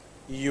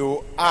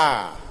You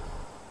are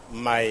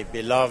my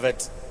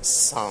beloved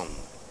Son,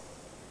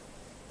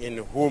 in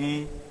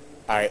whom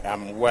I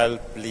am well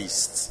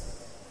pleased.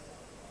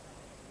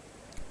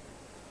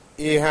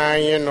 Ihe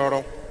anyị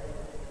nụrụ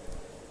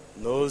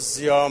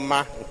n'ozi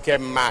ọma nke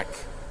Mark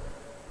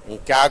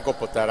nke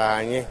agụpụtara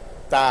anyị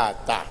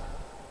taa.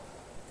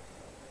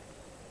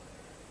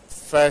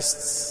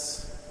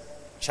 First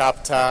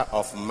chapter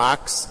of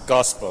Mark's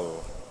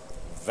Gospel,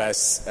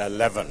 verse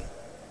 11.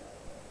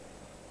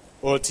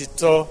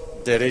 Otito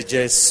dịrị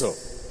Jesu.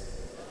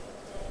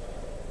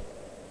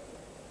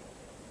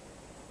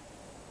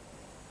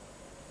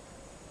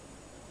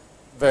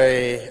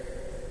 The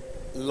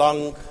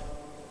long,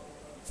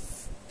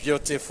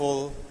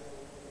 beautiful,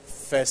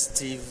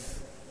 festive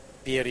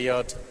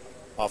period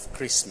of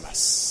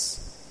Christmas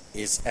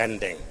is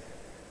ending.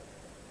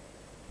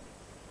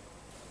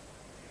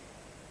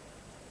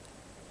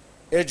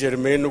 Ejere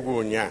m Enugu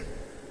ụnyaa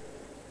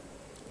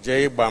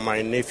jee ịgba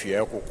my nephew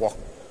akwụkwọ.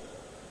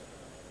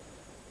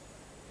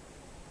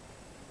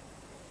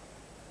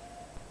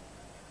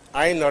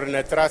 Anyị nọrọ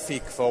na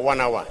traffic for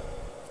 1 hour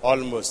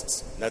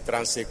almost na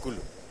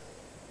Transekulu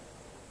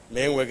ma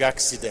enweghị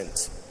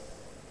accident.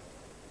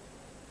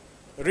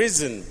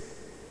 Reason,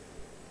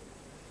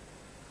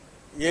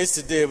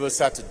 yesterday was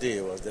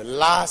Saturday, was the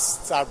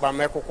last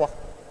agbamekwụkwọ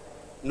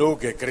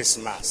n'oge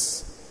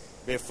Christmas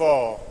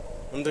before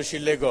ndị si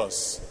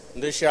Lagos,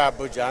 ndị si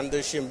Abuja,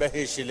 ndị si mgbe ha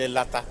esile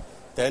lata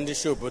te ndị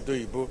si obodo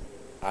Igbo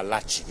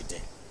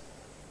alachigide.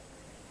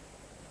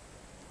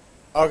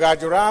 Ọ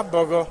ga-ajụrụ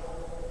abụghị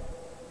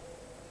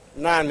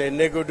naanị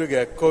negodu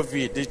ga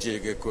COVID ji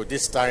geko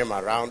this time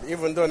around,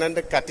 even though in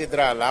the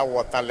cathedral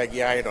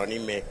awọtalegi anyị nọ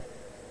n'ime.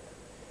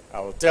 I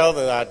will tell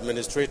the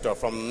administrator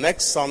from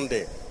next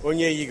Sunday,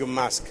 onye yig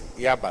mask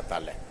ya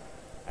batale.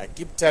 I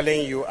keep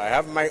telling you, I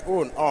have my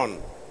own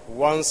on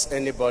once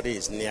anybody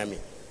is near me.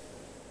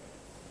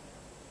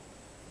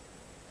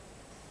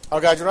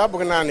 Ọgajuru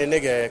abụghị naanị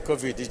nege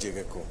COVID ji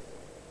geko.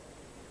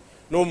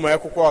 N'ụmụ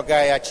akwụkwọ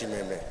ọga ya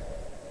chimeme,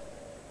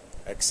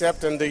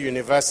 except in the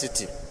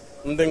university.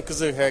 Ndị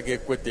nkụzi ha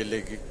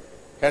ga-ekwetele gị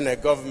ha na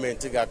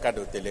gọọmenti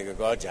ga-akadotele gị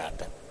ọja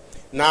ata.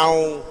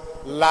 Now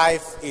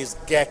life is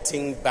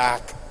getting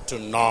back to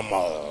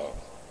normal.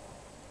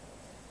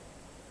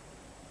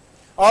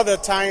 All the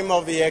time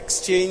of the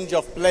exchange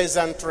of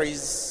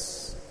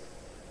pleasantries,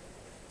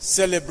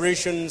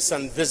 celebrations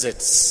and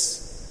visits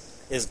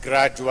is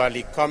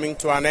gradually coming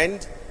to an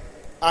end,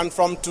 and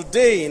from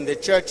today in the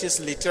church's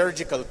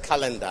liturgical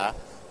calendar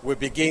we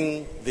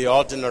begin the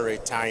ordinary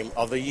time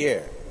of the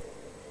year.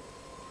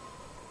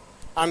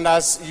 And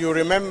as you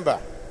remember,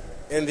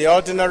 in the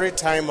ordinary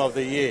time of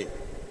the year,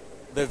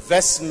 the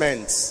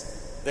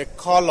vestments, the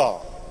color,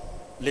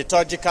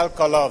 liturgical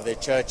color of the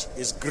church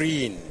is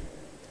green.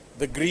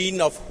 The green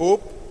of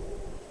hope,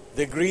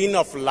 the green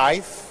of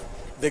life,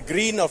 the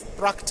green of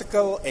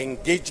practical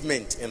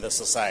engagement in the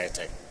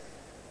society.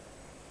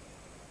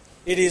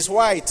 It is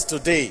white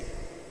today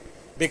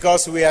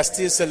because we are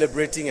still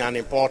celebrating an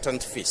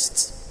important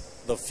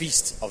feast, the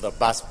feast of the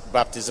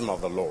baptism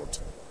of the Lord.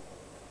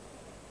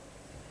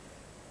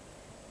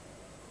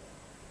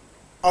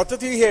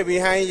 Ọtụtụ ihe bụ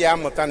ihe anyị ya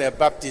amụta na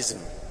baptism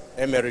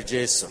emere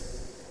Jesu.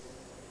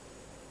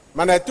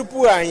 Mana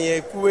tupu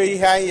anyị ekwuwe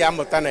ihe anyị ya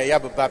amụta na ya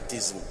bụ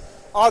baptism,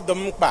 ọ dị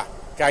mkpa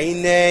ka anyị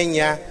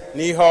na-enya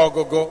n'ihe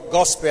ọgụgụ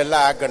gospel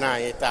a gụ na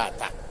anyị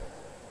tata.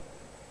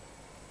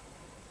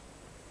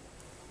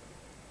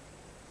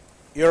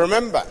 You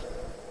remember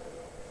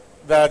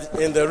that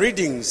in the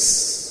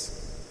readings,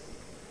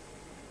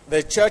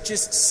 the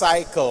church's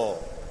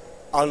cycle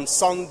on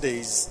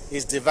Sundays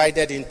is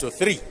divided into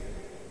 3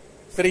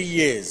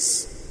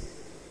 years.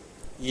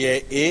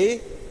 Year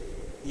A,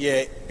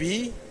 Year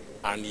B,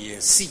 and Year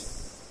C.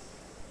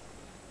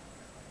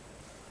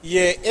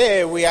 Year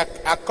A, we are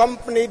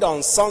accompanied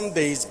on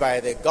Sundays by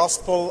the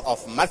Gospel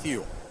of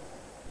Matthew.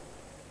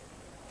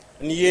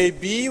 In Year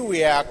B,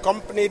 we are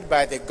accompanied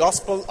by the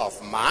Gospel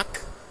of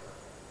Mark.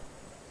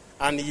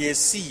 And Year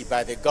C,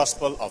 by the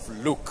Gospel of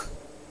Luke.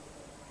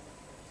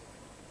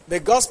 The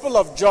Gospel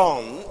of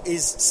John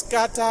is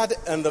scattered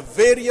in the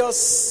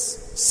various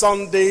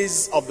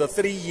Sundays of the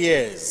 3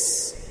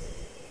 years,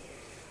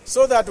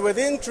 so that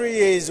within 3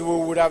 years we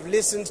would have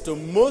listened to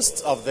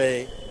most of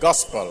the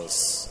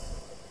Gospels.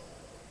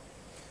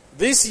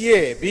 This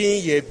year,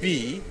 being Year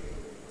B,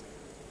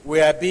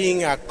 we are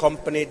being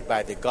accompanied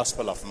by the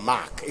Gospel of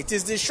Mark. It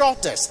is the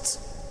shortest,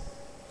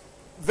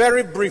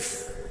 very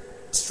brief,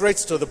 straight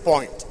to the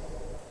point.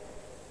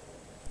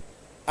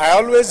 I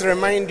always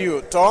remind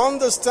you, to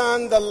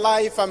understand the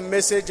life and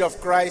message of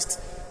Christ,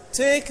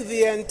 take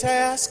the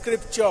entire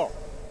scripture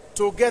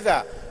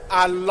together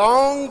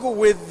along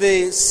with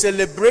the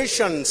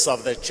celebrations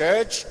of the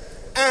church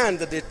and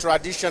the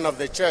tradition of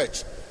the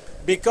church.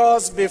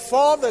 Because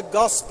before the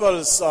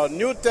Gospels or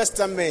New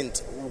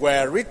Testament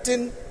were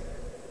written,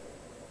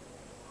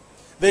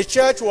 the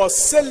church was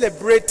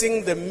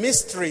celebrating the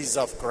mysteries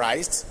of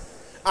Christ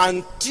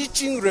and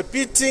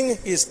repeating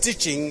his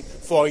teaching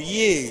for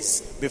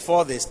years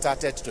before they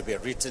started to be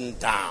written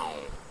down.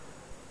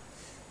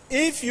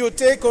 If you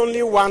take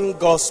only one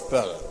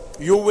gospel,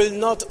 you will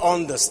not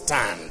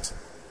understand.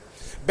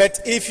 But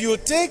if you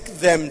take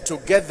them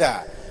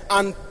together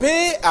and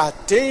pay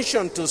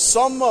attention to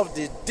some of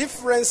the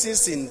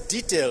differences in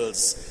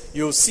details,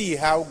 you'll see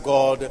how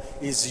God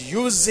is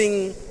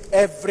using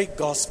every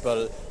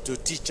gospel to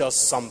teach us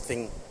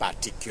something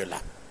particular.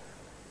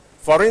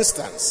 For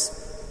instance,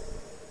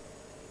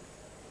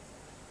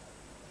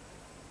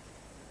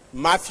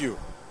 Matthew,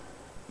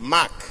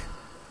 Mark,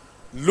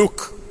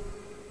 Luke,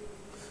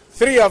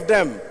 3 of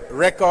them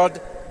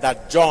record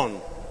that John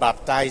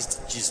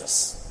baptized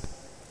Jesus.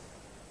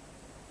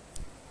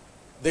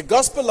 The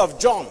Gospel of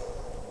John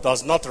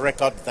does not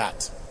record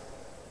that.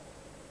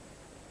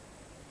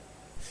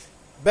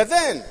 But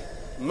then,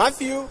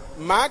 Matthew,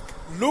 Mark,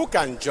 Luke,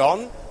 and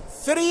John,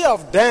 3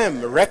 of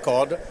them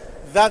record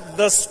that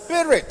the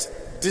Spirit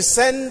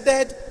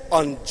descended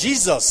on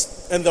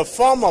Jesus in the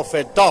form of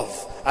a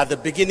dove at the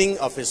beginning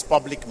of his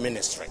public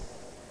ministry.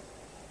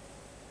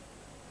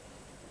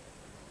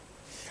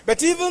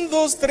 But even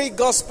those 3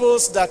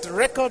 Gospels that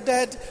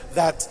recorded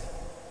that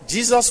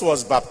Jesus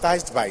was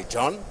baptized by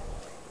John,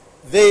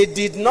 they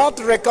did not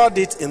record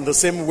it in the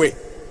same way.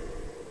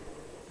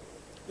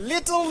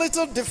 Little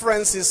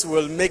differences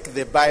will make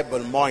the Bible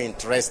more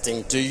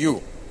interesting to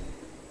you.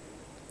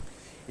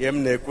 So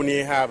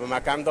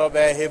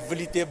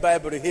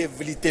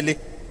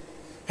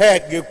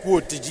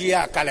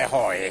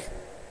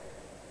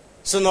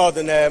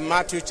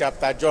Matthew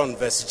chapter John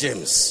verse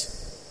James.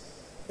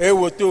 I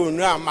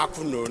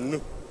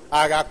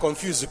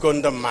confuse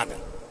the.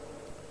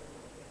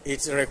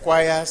 It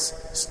requires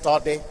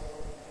study,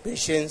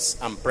 patience,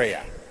 and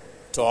prayer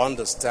to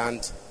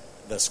understand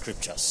the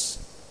scriptures.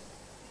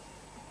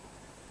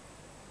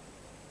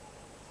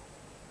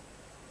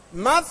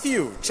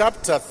 Matthew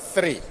chapter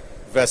 3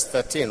 verse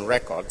 13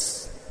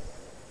 records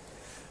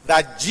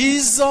that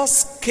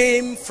Jesus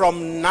came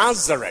from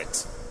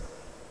Nazareth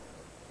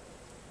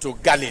to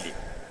Galilee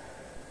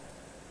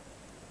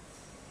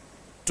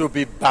to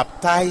be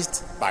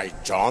baptized by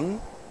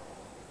John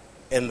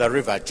in the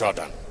river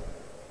Jordan.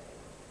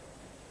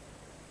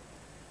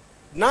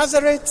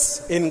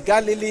 Nazareth in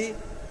Galilee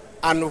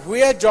and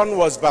where John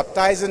was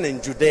baptizing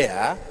in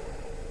Judea,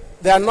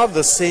 they are not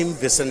the same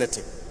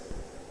vicinity.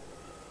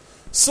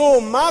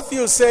 So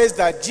Matthew says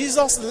that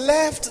Jesus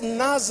left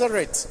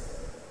Nazareth,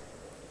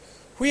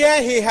 where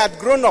he had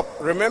grown up.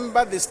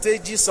 Remember the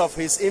stages of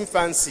his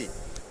infancy.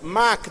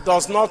 Mark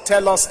does not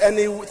tell us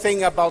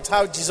anything about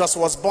how Jesus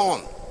was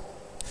born.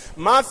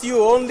 Matthew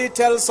only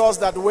tells us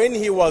that when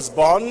he was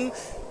born,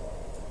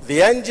 the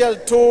angel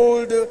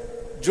told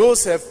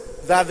Joseph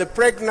that the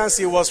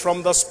pregnancy was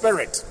from the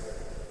Spirit.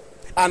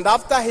 And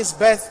after his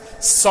birth,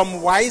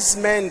 some wise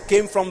men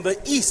came from the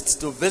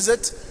east to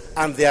visit,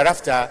 and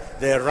thereafter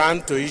they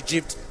ran to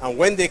Egypt. And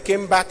when they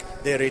came back,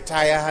 they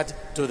retired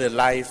to the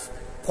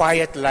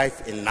quiet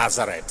life in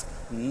Nazareth.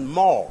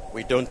 More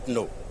we don't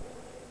know.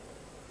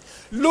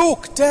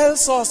 Luke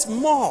tells us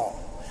more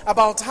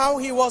about how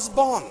he was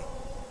born,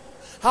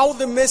 how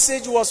the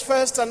message was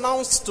first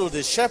announced to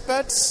the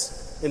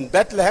shepherds in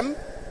Bethlehem,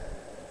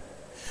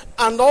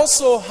 and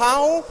also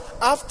how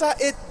after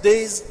 8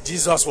 days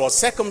Jesus was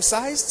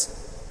circumcised,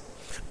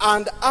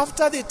 and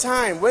after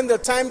when the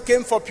time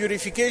came for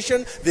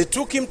purification, they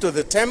took him to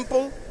the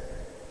temple,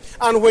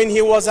 and when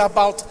he was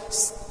about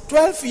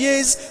 12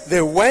 years,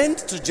 they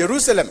went to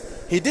Jerusalem.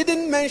 He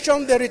didn't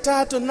mention the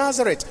return to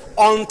Nazareth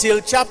until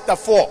chapter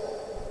 4,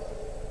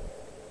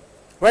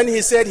 when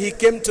he said he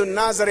came to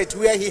Nazareth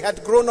where he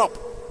had grown up.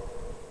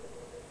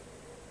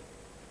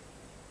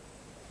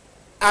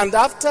 And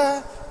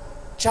after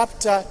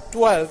chapter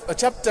 12,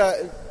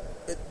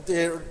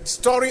 the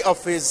story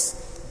of his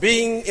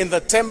being in the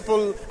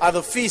temple at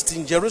the feast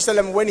in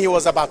Jerusalem when he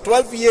was about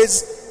 12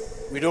 years,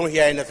 we don't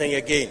hear anything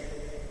again.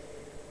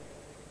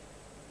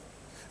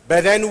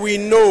 But then we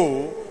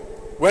know,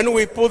 when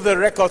we put the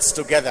records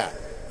together,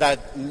 that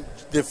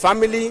the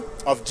family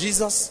of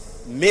Jesus,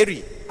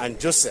 Mary and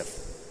Joseph,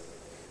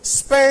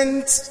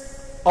 spent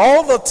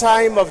all the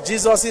time of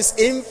Jesus'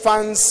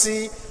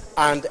 infancy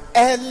and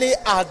early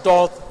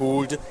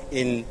adulthood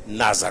in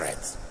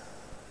Nazareth.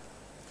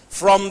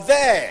 From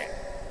there,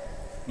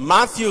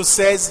 Matthew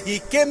says he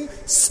came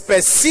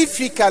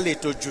specifically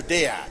to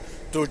Judea,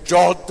 to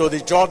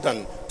the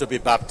Jordan, to be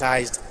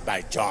baptized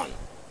by John.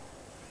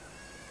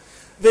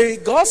 The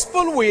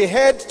gospel we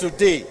heard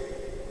today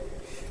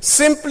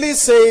simply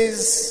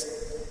says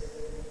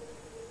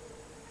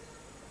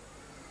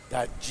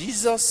that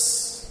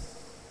Jesus,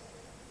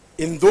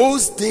 in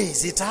those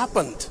days, it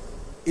happened.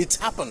 It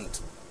happened.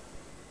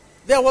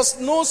 There was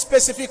no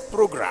specific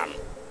program,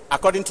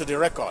 according to the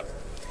record.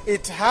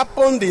 It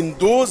happened in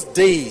those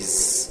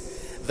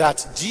days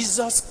that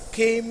Jesus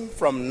came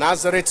from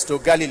Nazareth to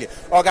Galilee.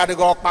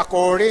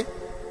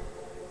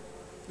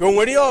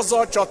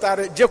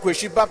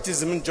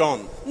 Baptism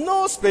John.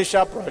 No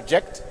special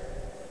project,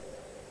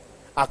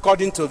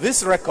 according to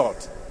this record.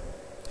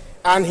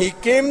 And he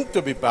came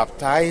to be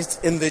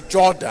baptized in the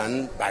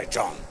Jordan by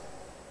John.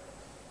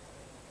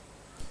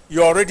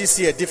 You already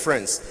see a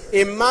difference.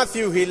 In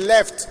Matthew, he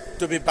left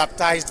to be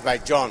baptized by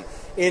John.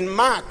 In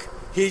Mark,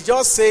 he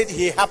just said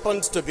he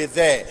happened to be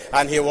there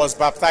and he was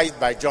baptized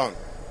by John.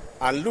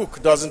 And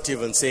Luke doesn't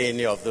even say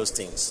any of those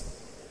things.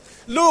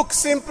 Luke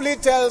simply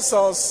tells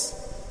us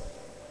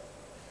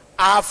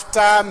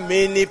after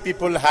many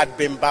people had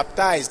been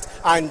baptized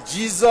and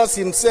Jesus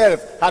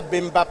himself had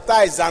been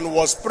baptized and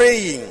was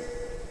praying.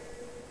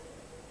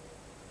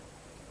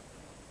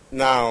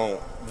 Now,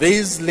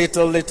 these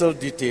little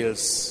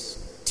details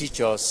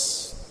teach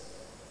us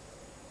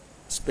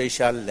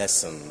special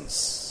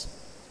lessons.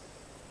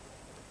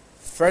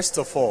 First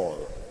of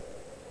all,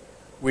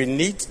 we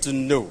need to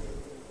know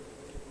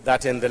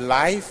that in the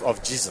life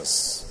of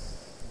Jesus,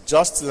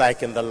 just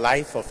like in the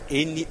life of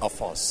any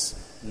of us,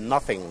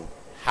 nothing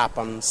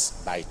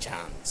happens by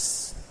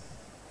chance.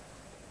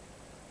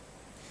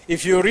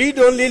 If you read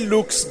only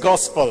Luke's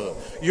gospel,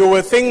 you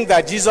will think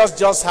that Jesus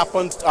just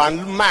happened to,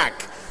 and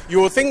Mark,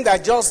 you will think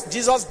that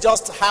Jesus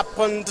just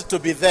happened to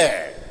be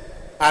there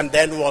and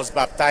then was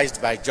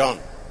baptized by John.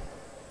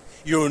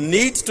 You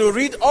need to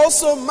read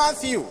also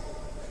Matthew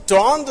to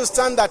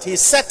understand that he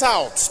set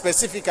out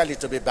specifically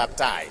to be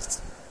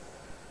baptized.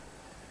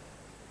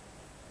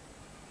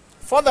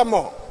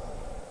 Furthermore,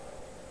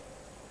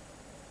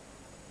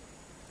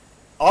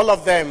 all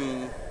of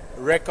them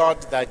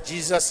record that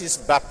Jesus'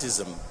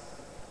 baptism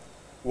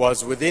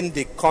was within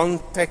the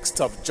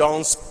context of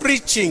John's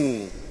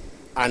preaching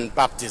and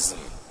baptism.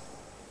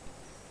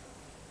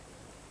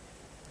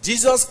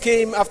 Jesus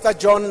came after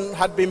John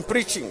had been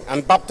preaching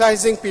and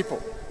baptizing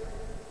people.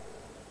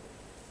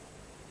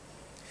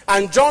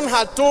 And John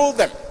had told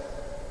them,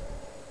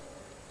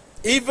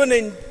 even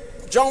in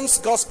John's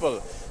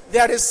gospel,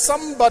 there is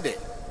somebody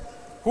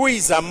who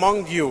is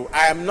among you.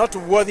 I am not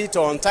worthy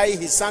to untie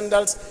his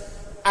sandals.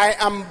 I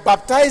am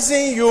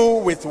baptizing you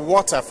with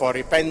water for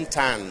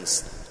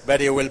repentance,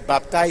 but he will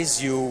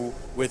baptize you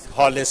with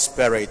Holy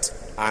Spirit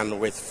and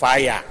with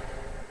fire.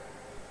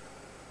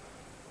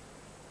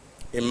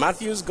 In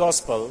Matthew's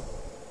gospel,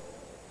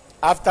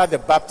 after the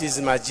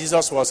baptism, as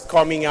Jesus was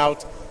coming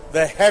out,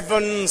 the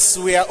heavens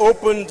were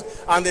opened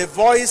and a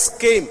voice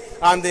came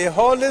and the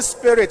Holy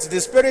Spirit,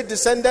 the Spirit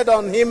descended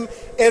on him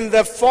in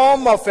the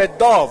form of a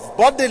dove,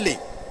 bodily.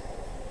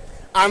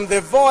 And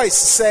the voice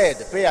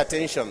said, pay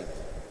attention,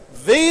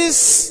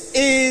 "This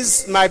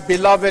is my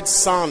beloved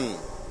Son."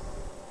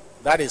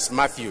 That is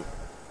Matthew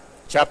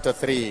chapter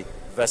 3,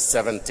 verse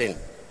 17.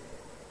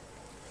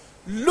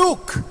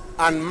 Luke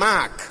and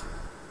Mark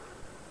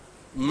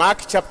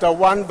chapter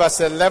 1,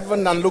 verse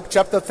 11, and Luke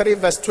chapter 3,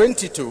 verse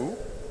 22,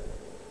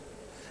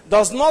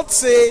 does not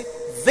say,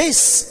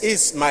 "This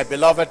is my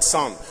beloved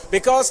Son."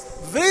 Because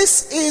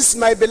 "this is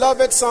my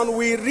beloved Son"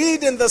 we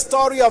read in the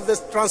story of the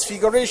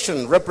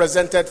Transfiguration,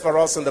 represented for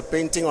us in the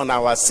painting on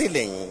our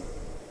ceiling.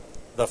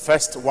 The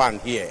first one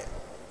here.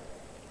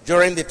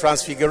 During the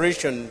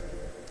Transfiguration,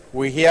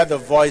 we hear the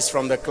voice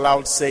from the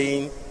cloud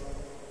saying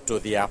to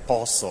the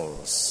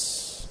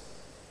apostles,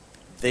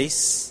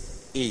 "This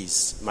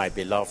is my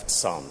beloved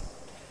Son."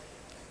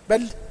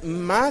 But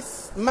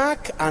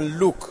Mark and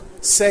Luke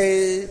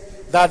say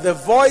that the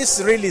voice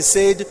really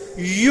said,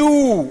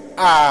 "You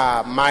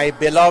are my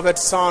beloved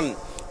Son,"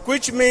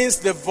 which means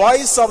the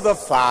voice of the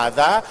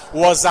Father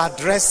was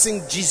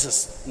addressing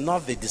Jesus,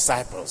 not the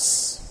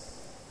disciples.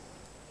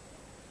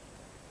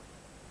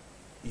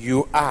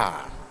 "You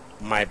are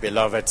my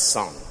beloved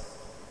Son,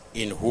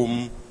 in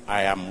whom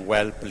I am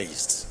well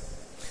pleased."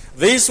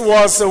 This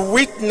was a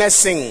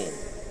witnessing.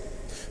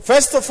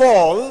 First of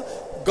all,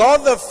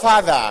 God the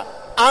Father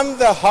and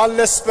the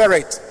Holy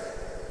Spirit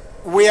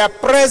were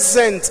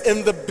present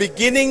in the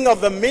beginning of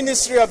the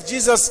ministry of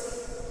Jesus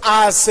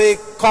as a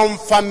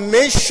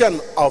confirmation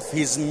of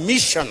his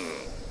mission,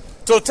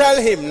 to tell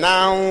him,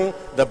 now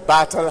the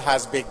battle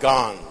has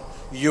begun.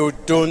 You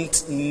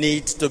don't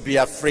need to be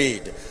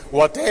afraid.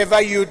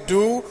 Whatever you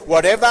do,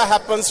 whatever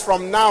happens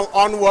from now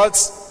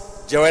onwards,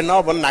 you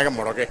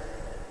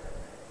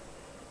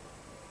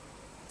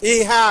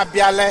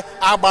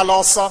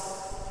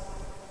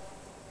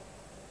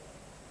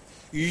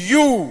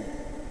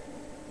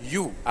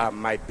are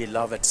my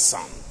beloved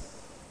Son,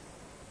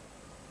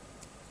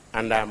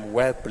 and I am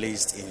well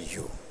pleased in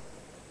you.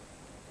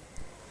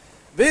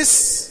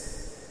 This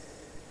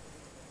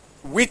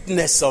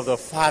witness of the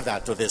Father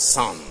to the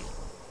Son,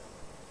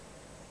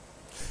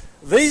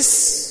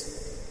 this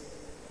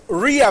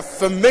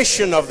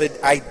reaffirmation of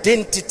the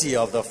identity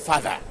of the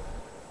Father,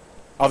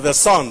 of the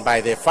Son by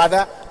the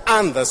Father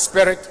and the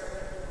Spirit,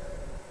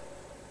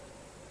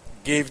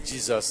 gave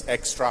Jesus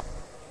extra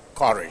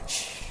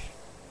courage.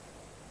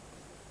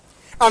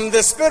 And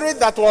the Spirit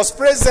that was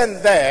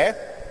present there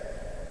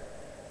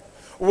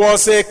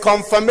was a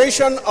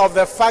confirmation of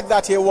the fact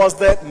that he was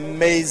the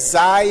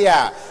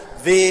Messiah,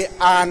 the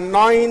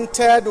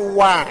anointed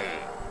one.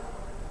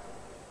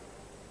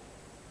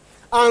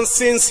 And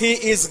since he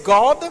is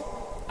God,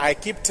 I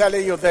keep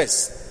telling you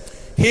this,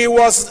 he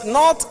was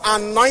not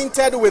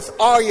anointed with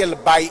oil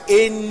by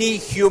any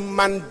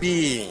human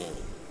being.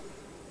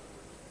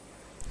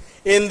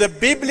 In the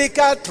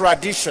biblical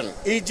tradition,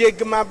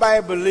 Ijegma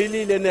Bible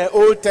in the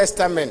Old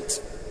Testament,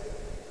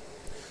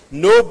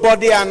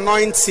 nobody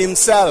anoints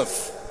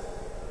himself.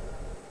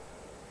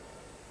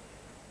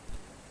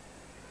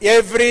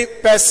 Every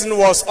person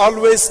was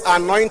always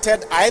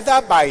anointed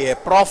either by a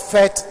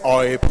prophet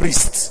or a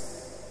priest.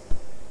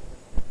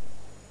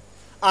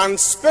 And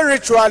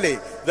spiritually,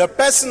 the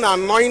person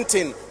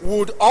anointing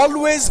would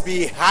always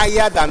be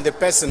higher than the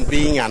person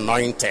being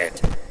anointed.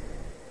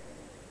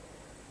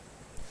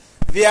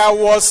 There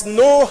was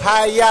no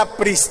higher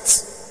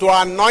priest to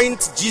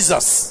anoint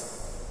Jesus.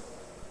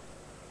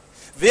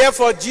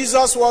 Therefore,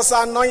 Jesus was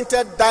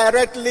anointed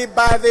directly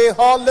by the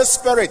Holy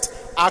Spirit.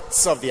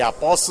 Acts of the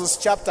Apostles,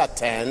 chapter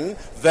 10,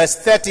 verse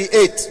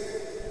 38.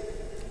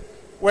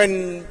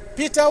 When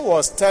Peter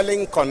was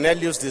telling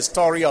Cornelius the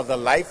story of the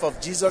life of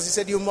Jesus, he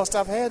said, "You must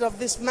have heard of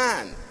this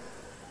man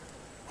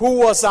who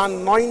was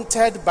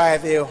anointed by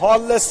the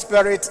Holy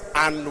Spirit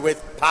and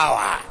with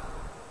power.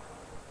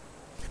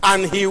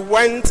 And he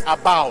went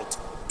about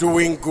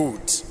doing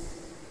good."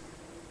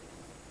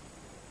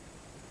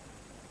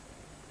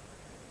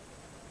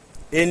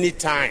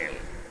 Anytime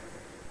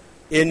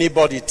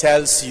anybody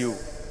tells you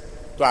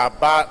to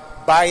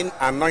buy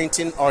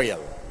anointing oil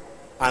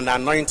and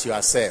anoint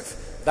yourself,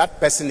 that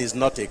person is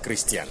not a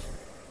Christian.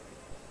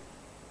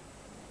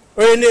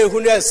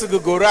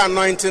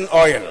 Anointing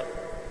oil.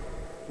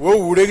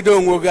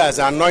 As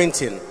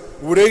anointing.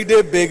 Big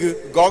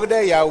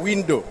your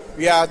window,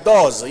 your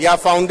doors, your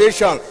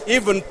foundation,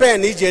 even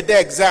pen is your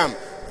exam.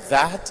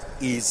 That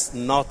is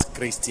not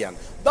Christian.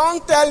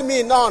 Don't tell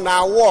me no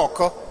na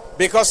walk,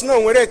 because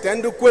no we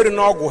tend to query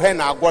no go hen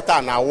na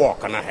gota na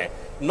walk na he.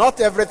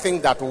 Not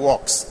everything that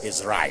works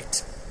is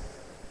right.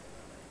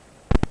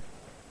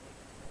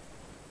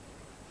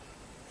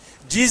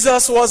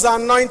 Jesus was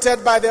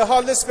anointed by the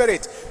Holy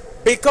Spirit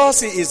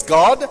because he is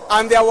God,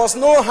 and there was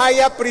no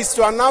higher priest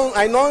to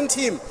anoint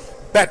him.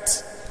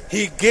 But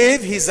he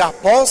gave his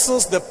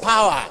apostles the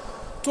power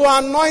to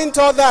anoint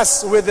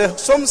others with the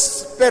same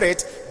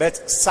Spirit,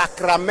 but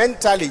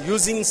sacramentally,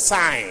 using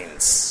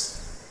signs.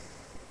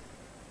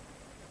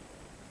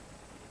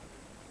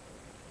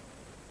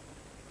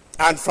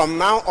 And from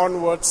now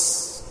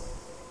onwards,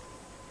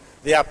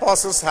 the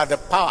apostles had the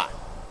power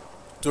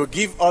to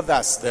give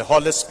others the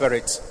Holy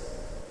Spirit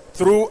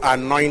through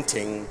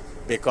anointing,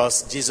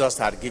 because Jesus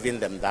had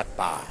given them that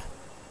power.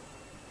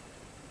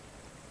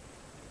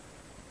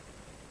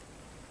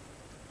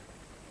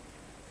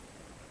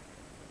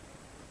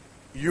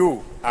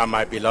 You are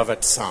my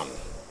beloved Son,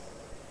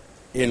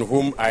 in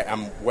whom I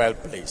am well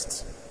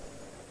pleased.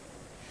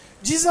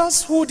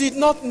 Jesus, who did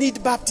not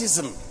need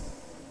baptism,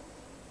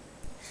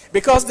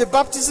 because the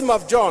baptism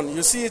of John,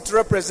 you see it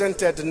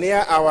represented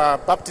near our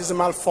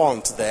baptismal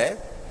font there,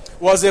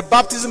 was a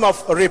baptism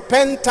of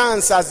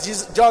repentance,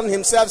 as John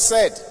himself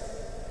said.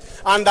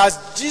 And as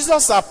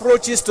Jesus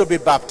approaches to be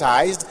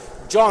baptized,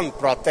 John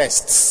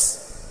protests.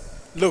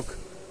 Look,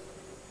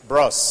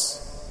 bros,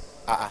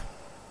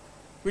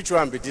 which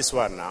one be this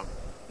one now?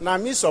 Now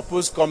me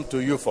suppose come to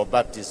you for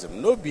baptism,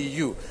 no be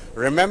you.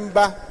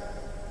 Remember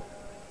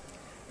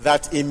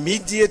that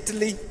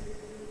immediately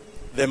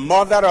the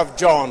mother of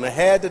John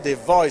heard the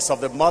voice of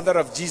the mother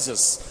of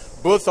Jesus.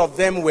 Both of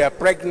them were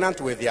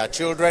pregnant with their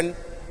children.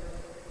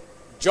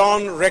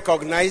 John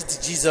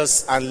recognized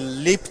Jesus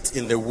and leaped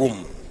in the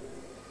womb.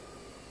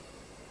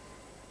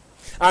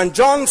 And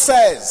John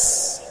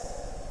says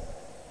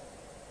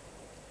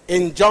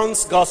in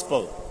John's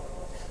gospel,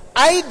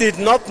 "I did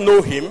not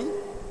know him,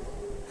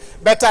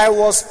 but I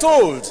was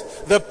told,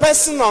 the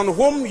person on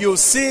whom you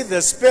see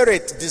the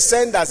Spirit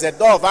descend as a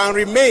dove and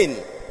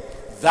remain,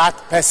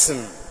 that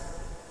person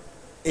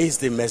is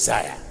the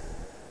Messiah."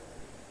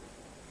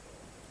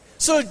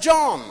 So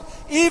John,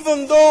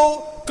 even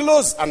though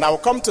close, and I'll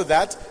come to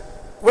that,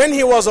 when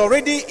he was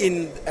already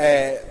in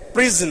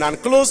prison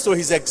and close to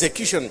his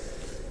execution,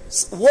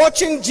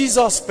 watching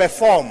Jesus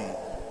perform,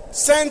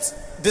 sent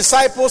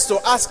disciples to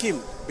ask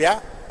him,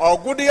 "Are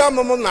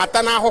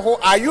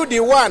you the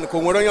one?"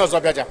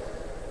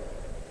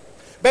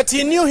 But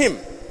he knew him.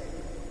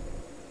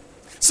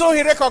 So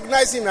he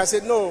recognized him and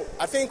said, "No,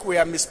 I think we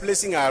are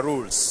misplacing our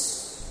rules.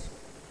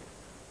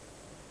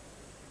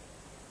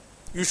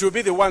 You should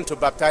be the one to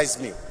baptize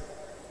me."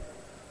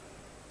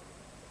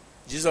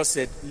 Jesus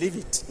said, "Leave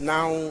it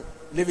now,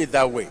 leave it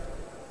that way.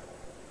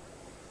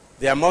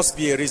 There must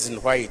be a reason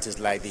why it is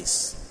like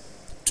this.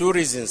 Two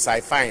reasons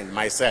I find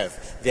myself.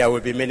 There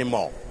will be many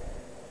more.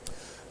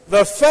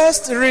 The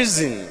first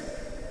reason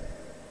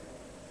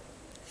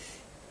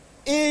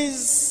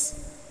is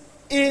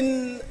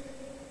in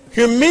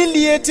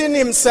humiliating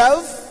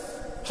himself,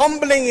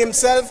 humbling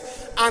himself,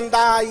 and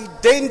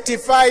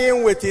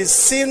identifying with his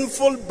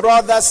sinful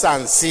brothers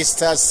and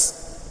sisters.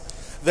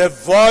 The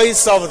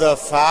voice of the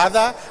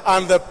Father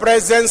and the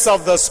presence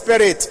of the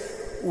Spirit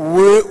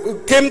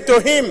came to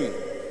him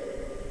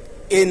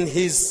in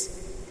his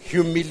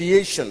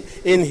humiliation,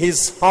 in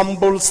his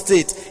humble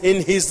state,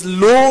 in his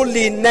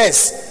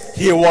lowliness.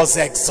 He was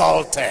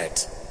exalted.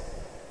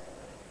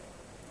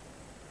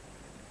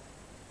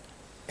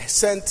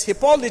 St.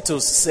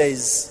 Hippolytus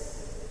says,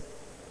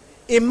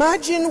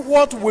 imagine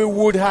what we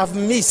would have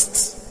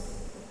missed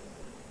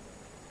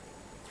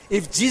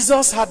if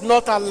Jesus had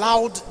not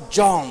allowed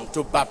John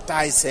to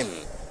baptize him.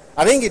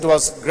 I think it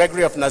was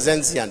Gregory of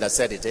Nazianzen that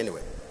said it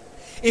anyway.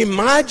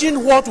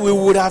 Imagine what we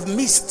would have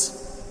missed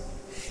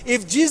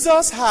if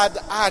Jesus had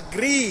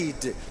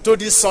agreed to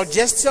the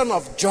suggestion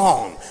of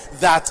John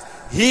that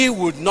he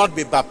would not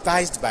be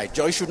baptized by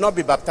John, he should not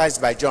be baptized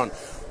by John.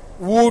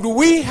 Would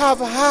we have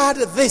had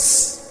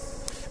this?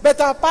 But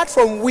apart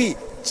from we,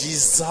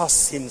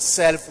 Jesus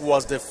himself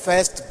was the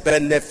first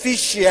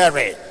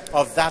beneficiary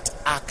of that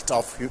act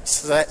of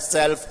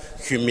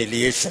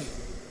self-humiliation.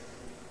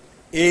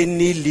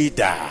 Any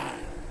leader,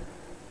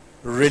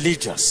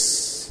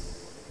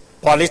 religious,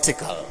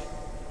 political,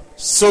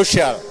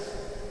 social,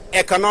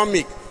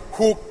 economic,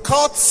 who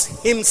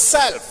cuts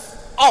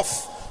himself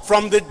off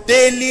from the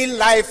daily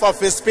life of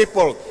his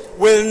people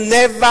will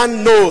never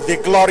know the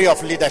glory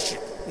of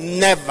leadership.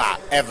 Never,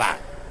 ever.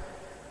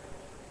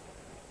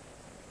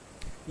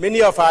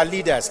 Many of our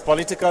leaders,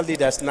 political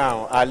leaders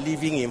now, are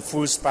living in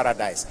fool's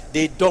paradise.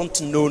 They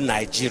don't know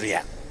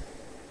Nigeria.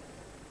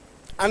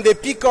 And they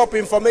pick up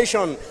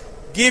information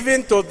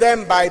given to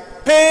them by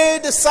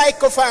paid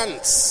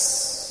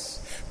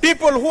sycophants.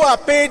 People who are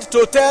paid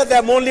to tell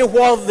them only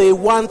what they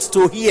want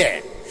to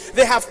hear.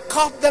 They have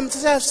cut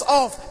themselves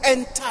off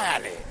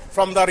entirely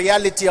from the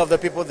reality of the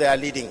people they are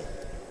leading.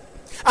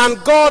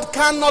 And God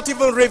cannot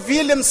even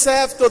reveal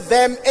himself to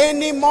them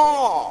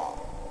anymore.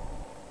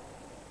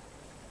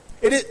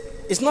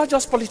 It's not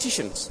just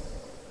politicians.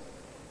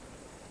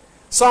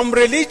 Some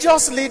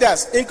religious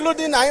leaders,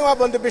 including Ayinwa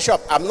Bondu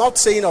Bishop, I'm not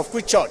saying of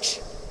which church.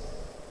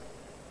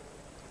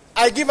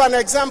 I give an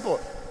example.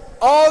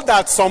 All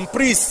that some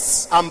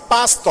priests and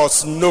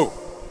pastors know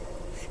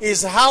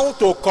is how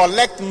to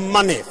collect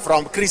money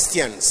from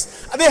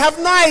Christians. They have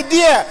no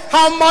idea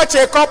how much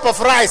a cup of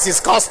rice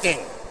is costing.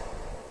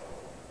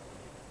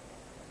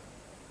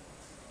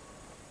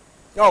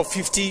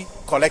 50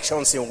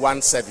 collections in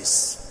one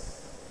service.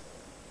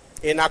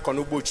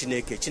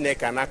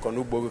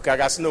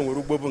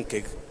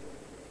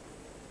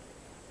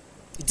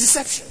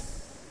 Deception.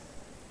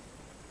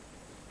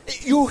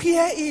 You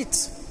hear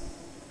it.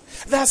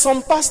 There are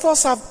some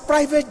pastors have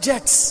private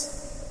jets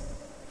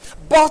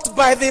bought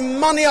by the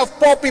money of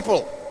poor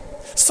people.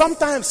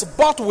 Sometimes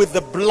bought with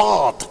the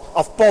blood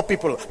of poor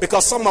people,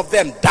 because some of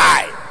them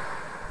die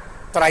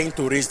trying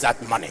to raise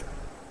that money.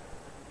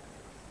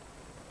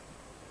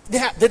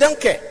 They don't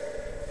care,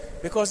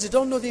 because they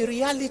don't know the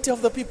reality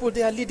of the people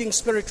they are leading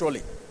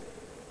spiritually.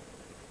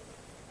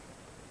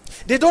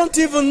 They don't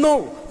even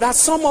know that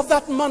some of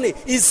that money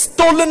is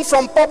stolen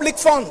from public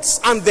funds,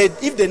 and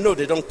if they know,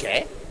 they don't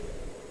care.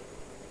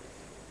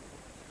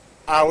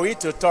 Are we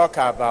to talk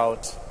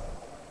about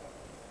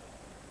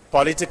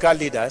political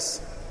leaders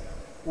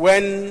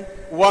when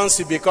once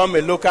you become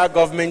a local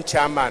government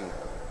chairman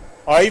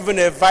or even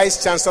a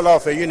vice chancellor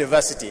of a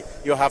university,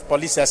 you have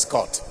police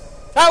escort?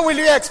 How will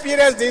you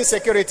experience the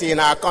insecurity in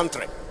our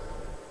country?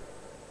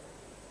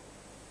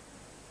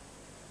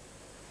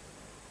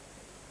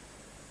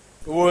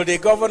 Will the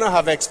governor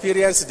have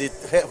experienced the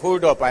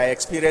hold-up I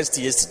experienced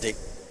yesterday?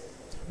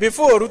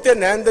 Before they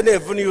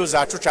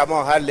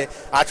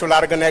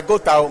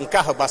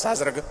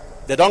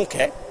don't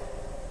care.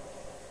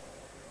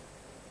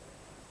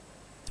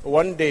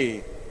 One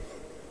day,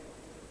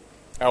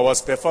 I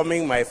was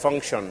performing my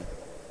function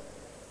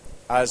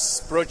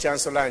as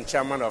Pro-Chancellor and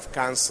Chairman of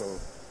Council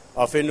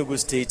of Enugu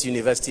State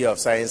University of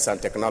Science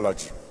and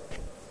Technology.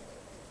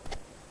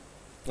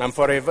 And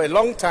for a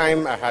long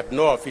time, I had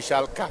no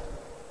official car.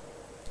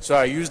 So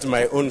I used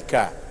my own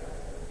car.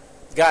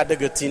 Got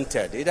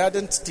tinted. It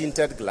hadn't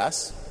tinted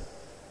glass.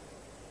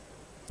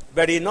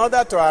 But in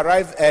order to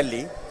arrive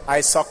early,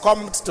 I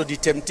succumbed to the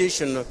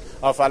temptation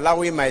of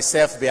allowing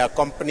myself be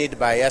accompanied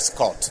by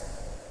escort.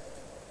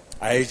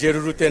 I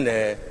jerute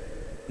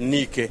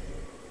nike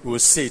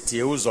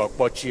useti uzo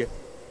pochie.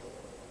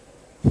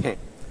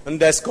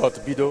 And escort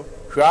bido.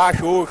 Shua.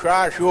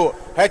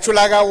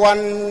 Hechulaga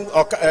one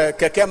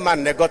keke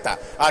man negota.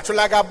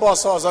 Achulaga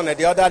boss was on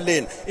the other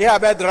lane. He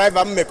had a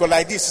driver make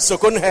like this. So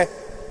couldn't.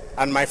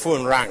 And my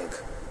phone rang.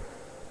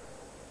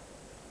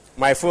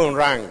 I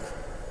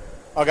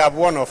got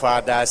one of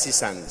our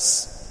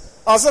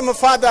diocesans. Awesome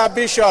Father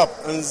Bishop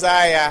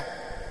Nzaya.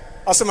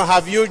 Awesome,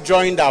 have you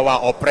joined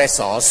our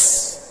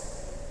oppressors?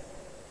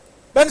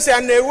 Then say,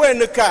 and they were in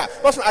the car.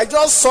 I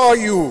just saw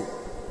you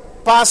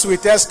pass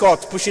with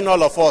escort, pushing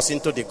all of us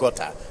into the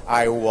gutter.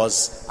 I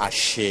was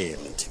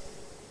ashamed.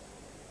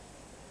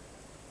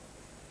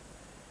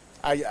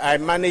 I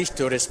managed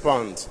to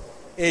respond.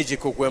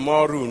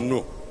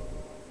 No.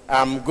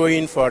 I'm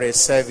going for a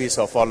service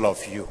of all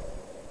of you.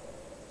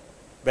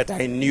 But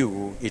I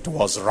knew it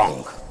was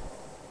wrong.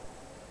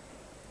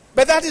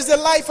 But that is the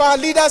life our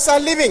leaders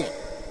are living.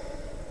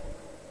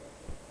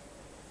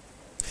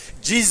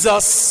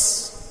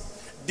 Jesus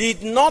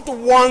did not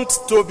want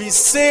to be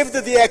saved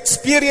the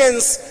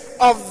experience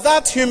of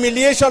that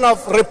humiliation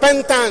of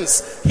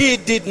repentance. He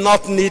did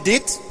not need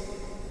it.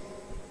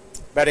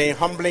 But in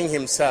humbling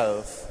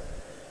himself,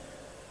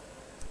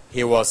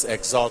 he was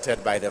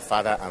exalted by the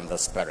Father and the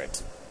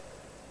Spirit.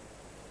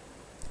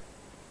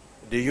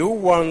 Do you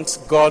want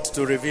God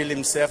to reveal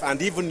himself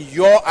and even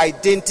your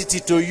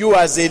identity to you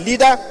as a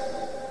leader?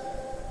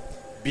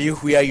 Be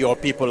where your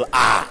people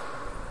are.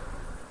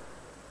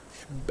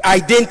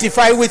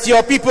 Identify with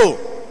your people.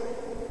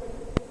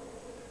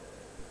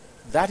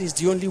 That is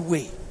the only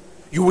way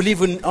you will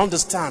even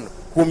understand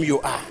whom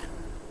you are.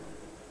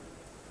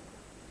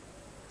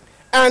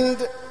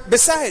 And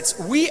besides,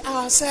 we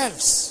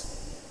ourselves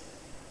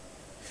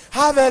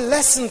have a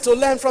lesson to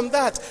learn from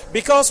that.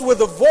 Because with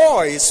the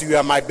voice, "You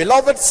are my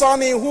beloved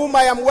Son in whom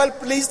I am well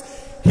pleased,"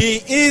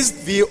 he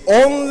is the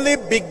only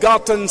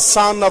begotten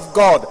Son of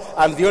God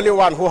and the only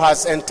one who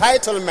has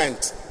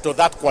entitlement to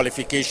that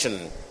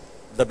qualification,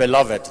 the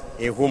beloved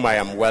in whom I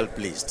am well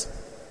pleased.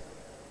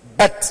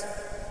 But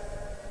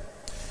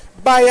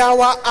by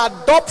our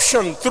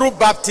adoption through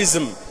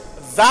baptism,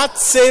 that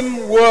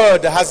same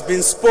word has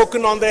been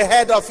spoken on the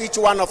head of each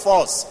one of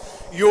us.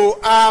 "You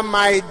are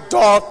my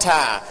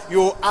daughter,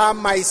 you are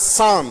my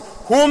son,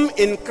 whom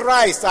in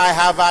Christ I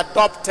have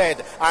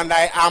adopted, and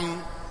I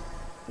am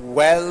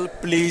well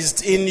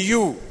pleased in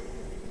you."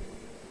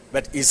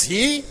 But is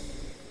he?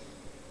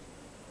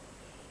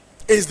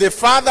 Is the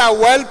Father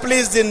well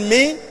pleased in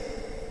me?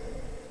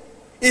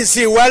 Is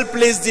he well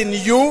pleased in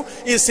you?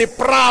 Is he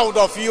proud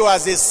of you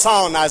as a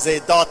son, as a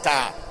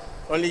daughter?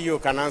 Only you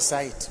can answer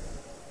it.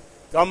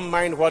 Don't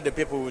mind what the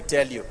people will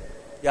tell you.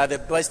 You are the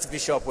best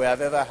bishop we have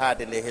ever had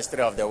in the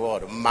history of the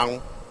world.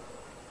 Mang.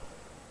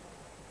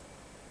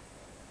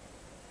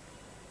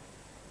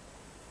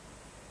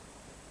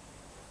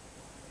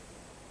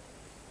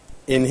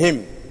 In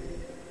him,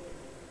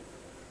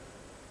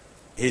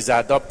 he's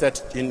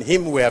adopted. In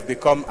him we have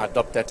become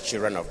adopted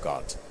children of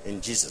God.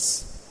 In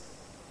Jesus.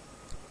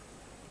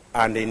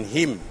 And in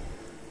him,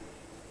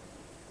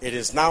 it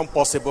is now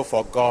possible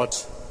for God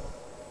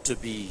to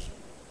be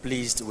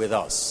pleased with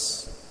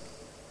us.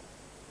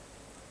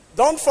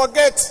 Don't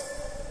forget,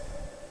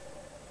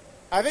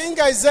 I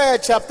think Isaiah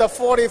chapter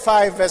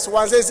 45 verse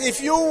 1 says,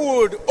 "If you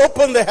would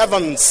open the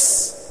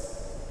heavens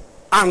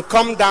and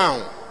come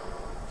down,"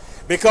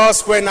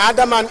 because when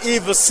Adam and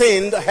Eve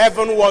sinned,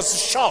 heaven was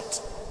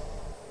shut.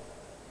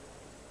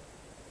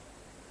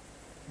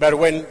 But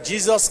when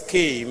Jesus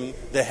came,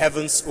 the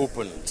heavens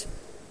opened.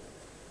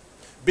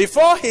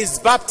 Before his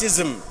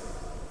baptism,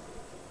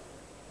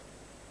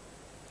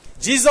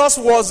 Jesus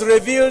was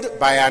revealed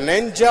by an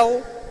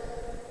angel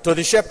to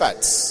the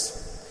shepherds,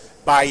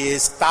 by a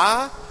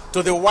star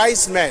to the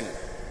wise men,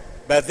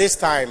 but this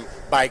time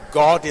by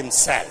God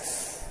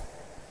himself.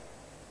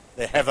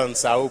 The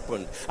heavens are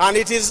opened. And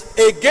it is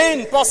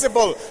again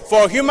possible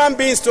for human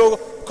beings to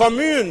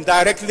commune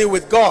directly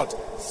with God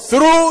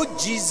through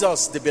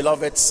Jesus, the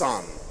beloved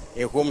Son,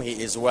 in whom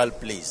he is well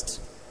pleased.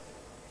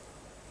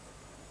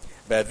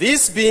 But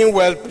this being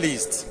well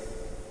pleased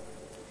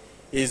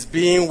is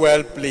being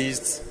well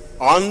pleased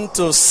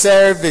unto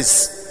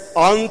service,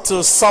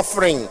 unto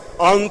suffering,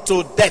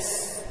 unto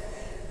death.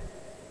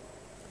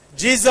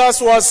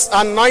 Jesus was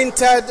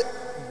anointed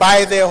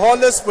by the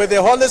with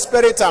the Holy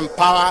Spirit and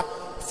power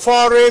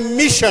for a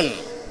mission.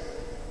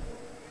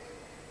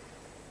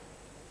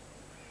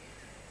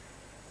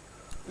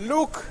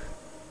 Luke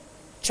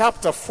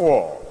chapter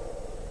 4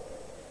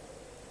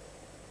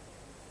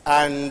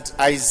 and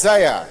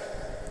Isaiah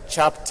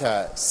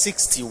chapter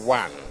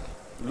 61.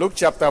 Luke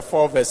chapter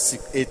 4 verse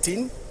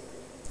 18.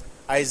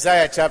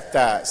 Isaiah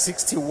chapter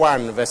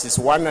 61 verses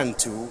 1 and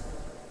 2.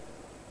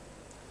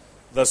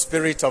 The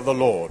Spirit of the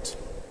Lord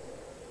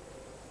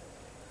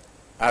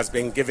has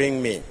been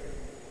giving me,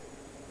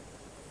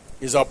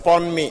 is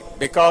upon me,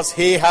 because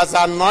he has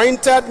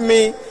anointed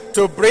me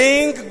to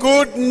bring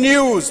good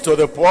news to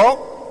the poor,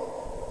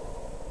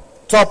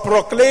 to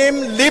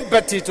proclaim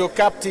liberty to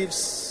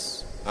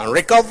captives and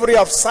recovery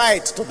of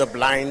sight to the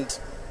blind,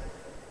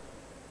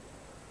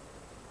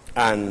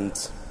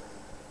 and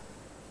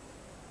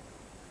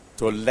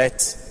to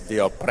let the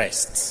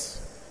oppressed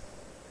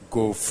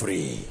go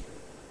free.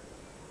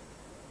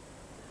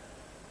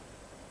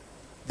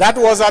 That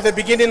was at the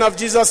beginning of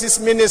Jesus'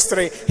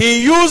 ministry.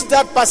 He used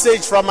that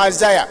passage from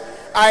Isaiah.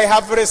 "I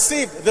have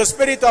received, the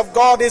Spirit of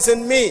God is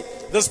in me,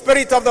 the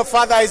Spirit of the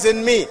Father is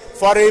in me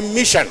for a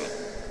mission.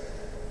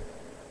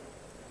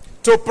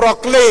 To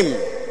proclaim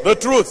the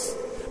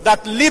truth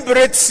that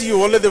liberates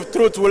you, only the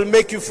truth will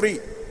make you free.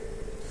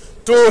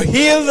 To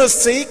heal the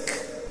sick,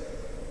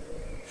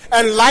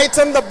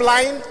 enlighten the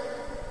blind,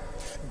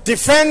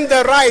 defend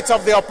the rights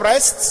of the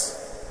oppressed,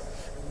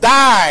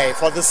 die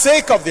for the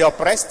sake of the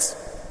oppressed."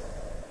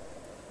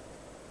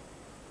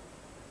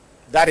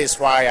 That is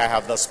why I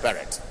have the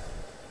Spirit.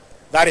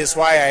 That is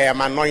why I am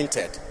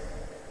anointed.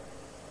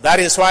 That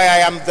is why I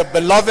am the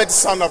beloved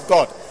Son of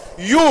God.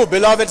 You,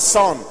 beloved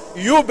son,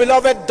 you,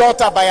 beloved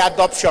daughter by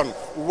adoption,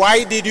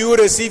 why did you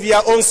receive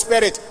your own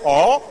Spirit?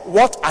 Or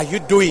what are you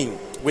doing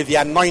with the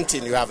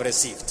anointing you have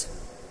received?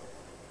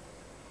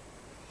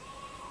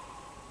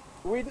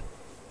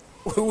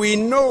 We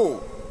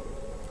know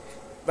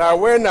that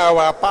when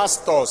our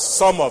pastors,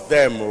 some of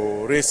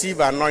them, receive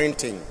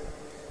anointing,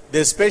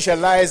 they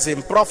specialize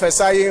in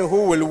prophesying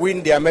who will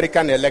win the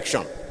American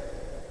election.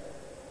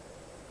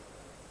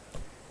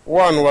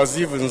 One was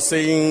even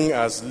saying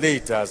as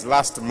late as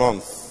last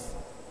month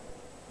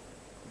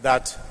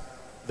that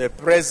the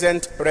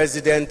present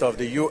president of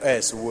the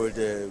U.S. would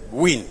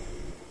win.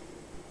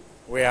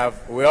 We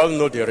all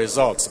know the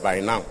results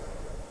by now.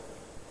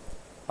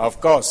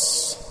 Of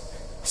course,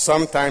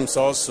 sometimes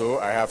also,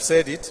 I have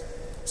said it,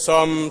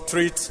 some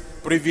treat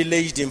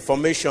privileged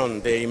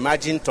information they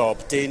imagine to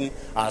obtain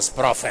as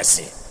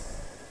prophecy.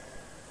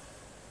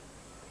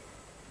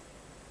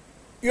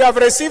 You have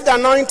received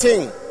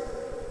anointing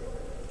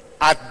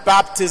at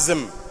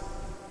baptism,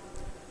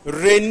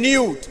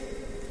 renewed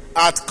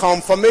at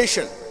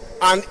confirmation,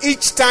 and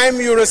each time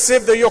you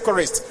receive the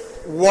Eucharist,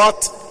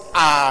 what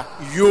are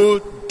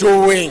you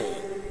doing?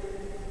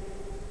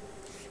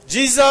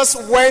 Jesus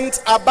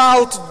went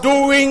about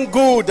doing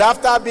good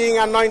after being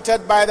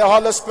anointed by the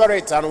Holy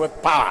Spirit and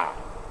with power.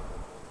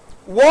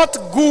 What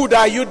good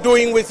are you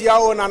doing with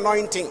your own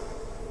anointing?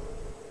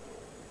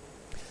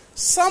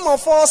 Some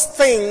of us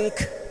think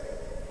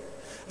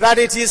that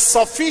it is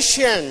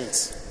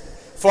sufficient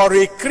for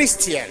a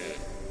Christian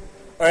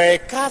or a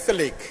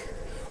Catholic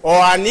or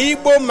an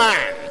Igbo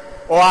man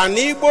or an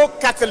Igbo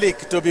Catholic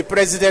to be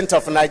president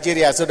of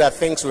Nigeria so that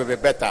things will be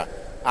better.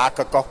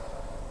 Akoko.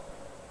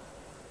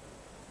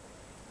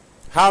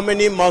 How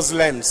many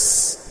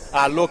Muslims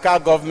are local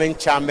government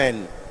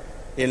chairmen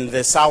in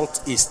the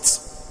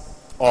southeast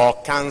or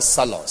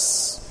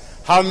councillors?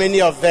 How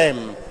many of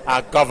them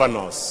are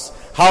governors?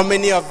 How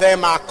many of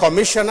them are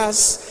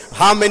commissioners?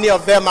 How many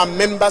of them are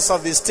members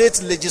of the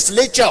state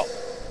legislature?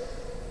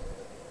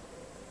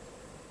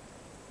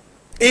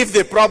 If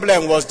the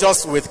problem was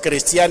just with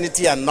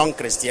Christianity and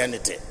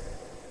non-Christianity.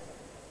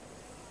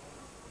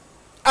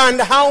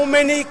 And how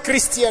many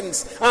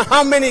Christians and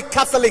how many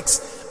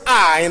Catholics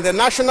are in the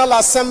National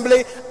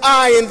Assembly,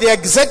 are in the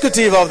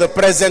executive of the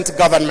present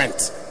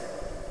government?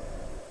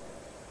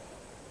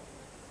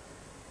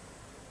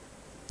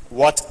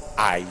 What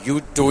are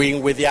you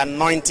doing with the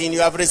anointing you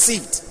have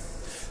received?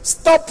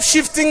 Stop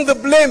shifting the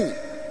blame.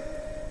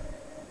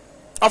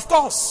 Of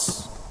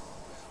course,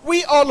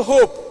 we all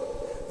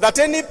hope that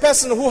any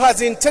person who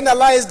has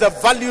internalized the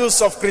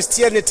values of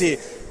Christianity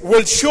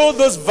will show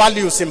those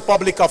values in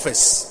public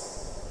office.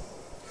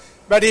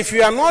 But if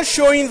you are not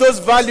showing those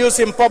values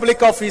in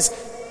public office,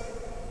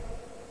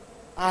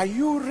 are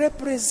you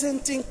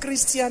representing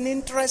Christian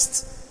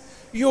interests?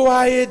 You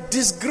are a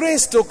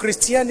disgrace to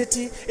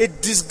Christianity, a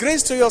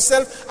disgrace to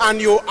yourself,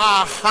 and you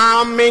are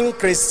harming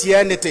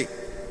Christianity.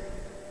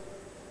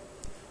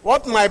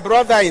 What my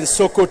brother in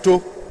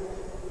Sokoto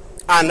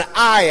and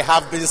I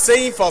have been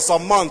saying for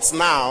some months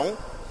now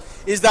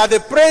is that the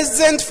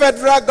present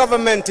federal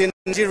government in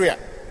Nigeria,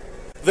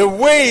 the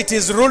way it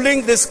is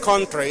ruling this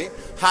country,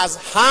 has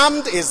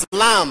harmed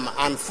Islam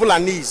and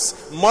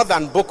Fulanis more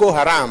than Boko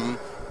Haram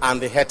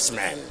and the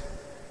headsmen.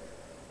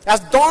 Has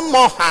done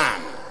more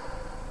harm.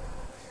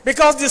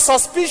 Because the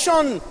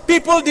suspicion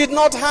people did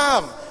not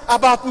have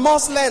about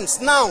Muslims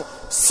now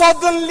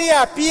suddenly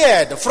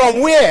appeared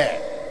from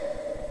where?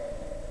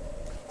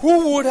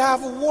 Who would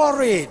have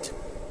worried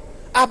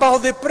about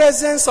the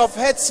presence of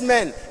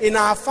headsmen in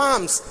our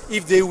farms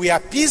if they were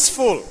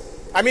peaceful?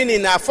 I mean,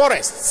 in our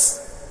forests.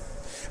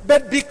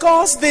 But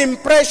because the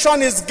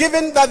impression is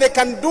given that they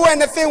can do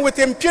anything with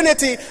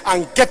impunity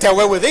and get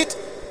away with it,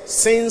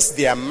 since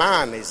their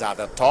man is at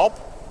the top,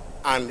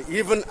 and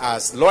even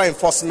as law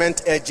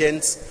enforcement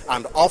agents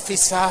and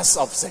officers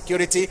of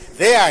security,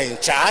 they are in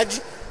charge,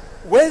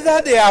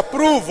 whether they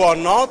approve or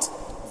not,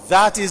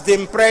 that is the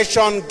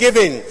impression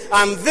given.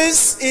 And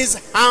this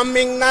is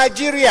harming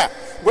Nigeria.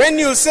 When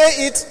you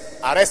say it,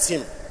 arrest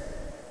him.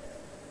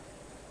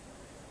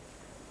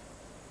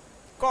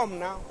 Come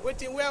now,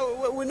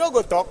 we no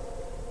go talk.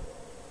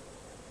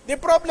 The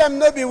problem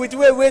no be with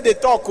where they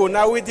talk or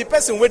now with the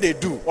person where they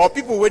do or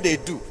people where they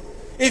do.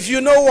 If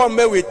you know what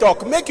way we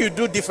talk, make you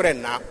do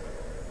different now.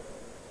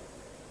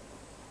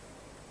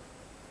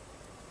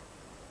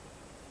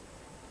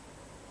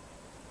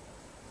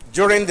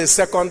 During the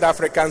Second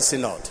African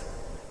Synod,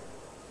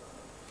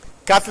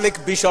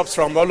 Catholic bishops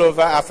from all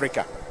over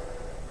Africa,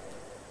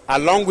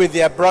 along with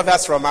their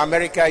brothers from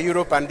America,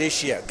 Europe, and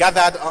Asia,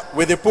 gathered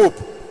with the Pope.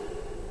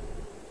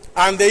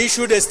 And they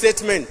issued a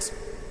statement.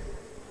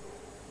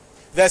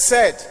 They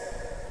said,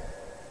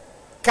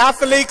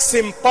 Catholics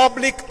in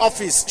public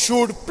office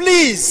should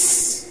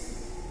please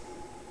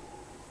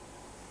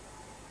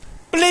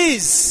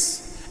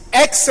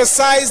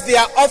exercise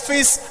their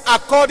office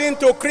according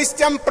to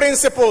Christian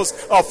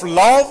principles of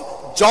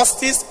love,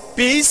 justice,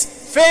 peace,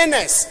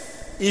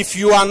 fairness. If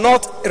you are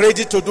not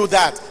ready to do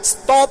that,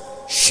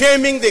 stop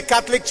shaming the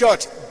Catholic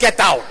Church. Get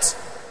out.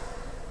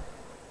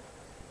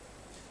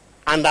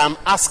 And I'm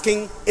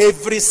asking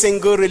every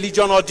single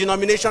religion or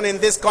denomination in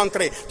this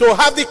country to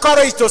have the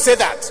courage to say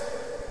that.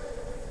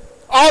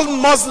 All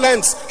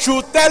Muslims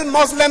should tell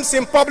Muslims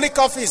in public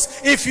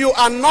office, if you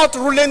are not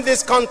ruling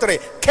this country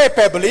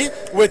capably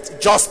with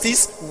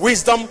justice,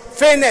 wisdom,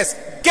 fairness,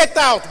 get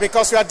out,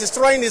 because you are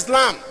destroying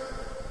Islam.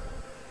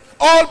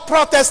 All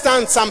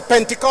Protestants and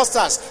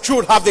Pentecostals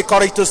should have the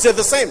courage to say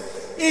the same.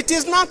 It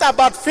is not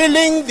about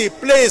filling the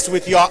place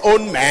with your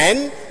own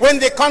men when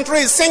the country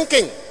is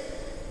sinking.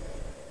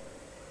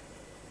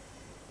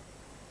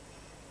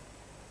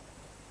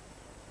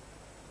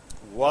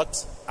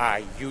 What are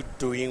you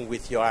doing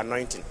with your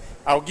anointing?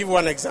 I'll give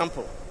one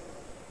example.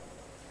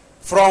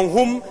 From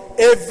whom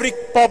every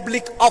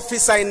public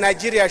officer in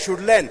Nigeria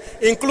should learn,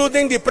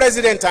 including the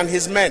president and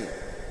his men.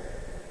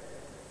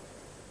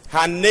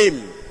 Her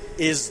name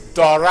is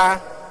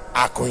Dora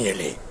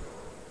Akunyili.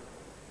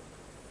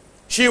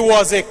 She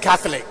was a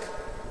Catholic.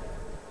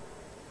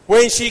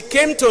 When she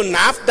came to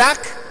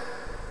NAFDAC,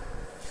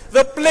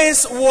 the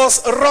place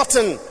was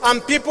rotten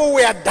and people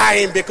were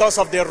dying because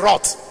of the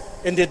rot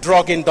in the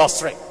drug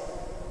industry.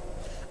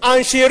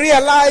 And she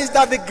realized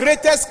that the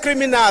greatest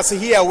criminals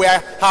here were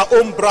her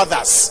own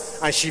brothers,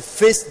 and she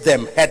faced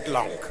them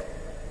headlong.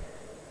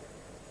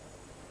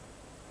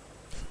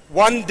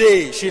 One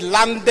day she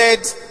landed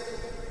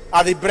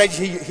at the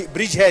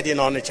bridgehead in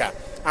Onitsha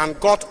and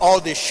got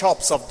all the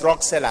shops of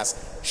drug sellers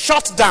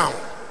shut down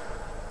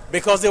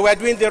because they were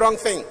doing the wrong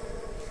thing.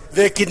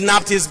 They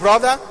kidnapped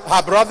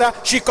her brother.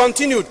 She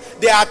continued.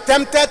 They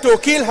attempted to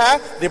kill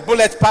her. The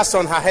bullet passed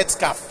on her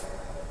headscarf.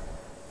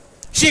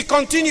 She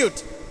continued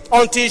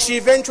until she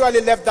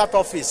eventually left that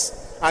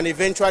office and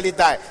eventually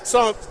died.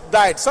 Some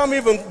died. Some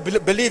even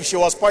believe she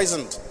was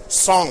poisoned.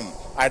 Some,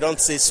 I don't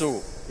say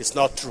so. It's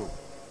not true.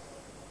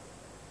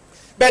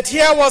 But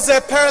here was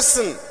a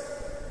person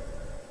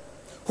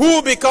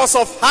who, because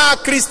of her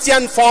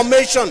Christian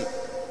formation,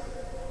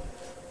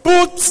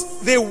 put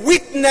the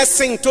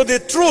witnessing to the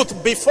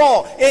truth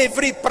before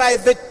every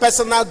private,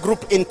 personal,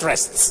 group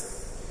interests.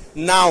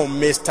 Now,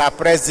 Mr.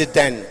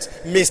 President,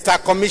 Mr.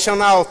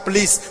 Commissioner of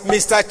Police,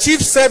 Mr. Chief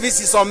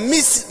Services, or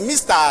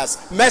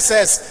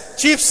Messrs.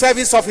 Chief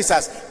Service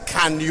Officers,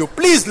 can you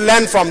please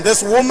learn from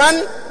this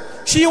woman?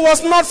 She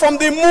was not from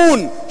the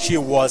moon. She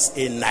was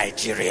a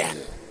Nigerian.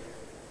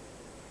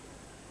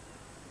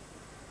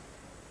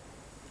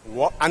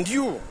 What? And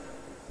you,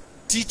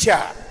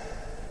 teacher,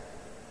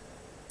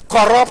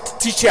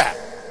 corrupt teacher,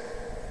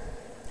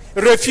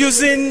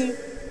 refusing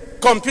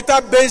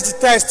computer-based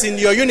tests in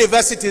your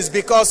universities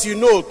because you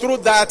know through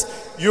that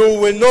you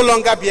will no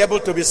longer be able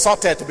to be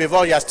sorted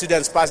before your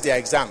students pass their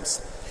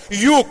exams.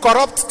 You,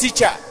 corrupt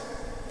teacher,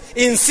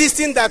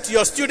 insisting that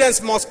your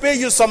students must pay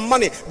you some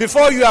money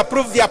before you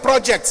approve their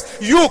projects.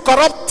 You,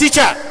 corrupt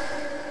teacher,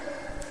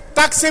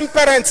 taxing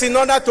parents in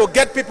order to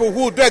get people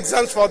who do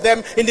exams for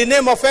them in the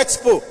name of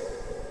Expo.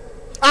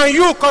 And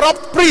you,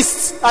 corrupt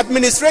priests,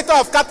 administrator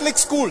of Catholic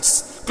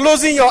schools,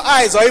 closing your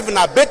eyes or even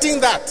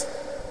abetting that.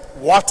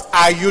 What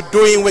are you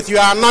doing with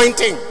your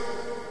anointing?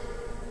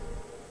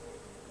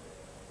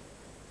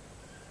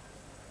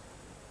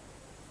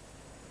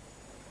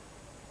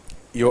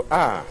 You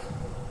are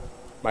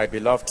my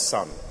beloved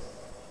Son,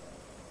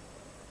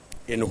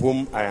 in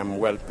whom I am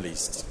well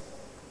pleased.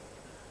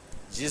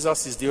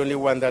 Jesus is the only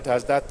one that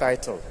has that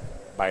title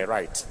by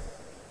right.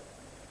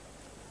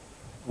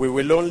 We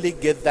will only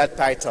get that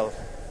title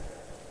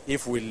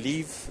if we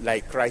live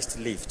like Christ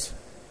lived.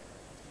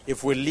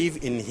 If we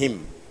live in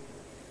him.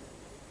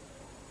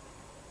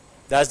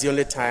 That's the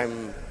only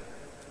time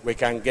we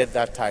can get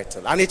that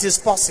title. And it is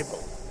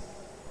possible.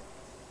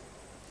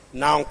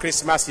 Now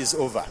Christmas is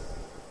over.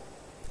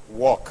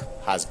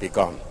 Work has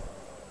begun.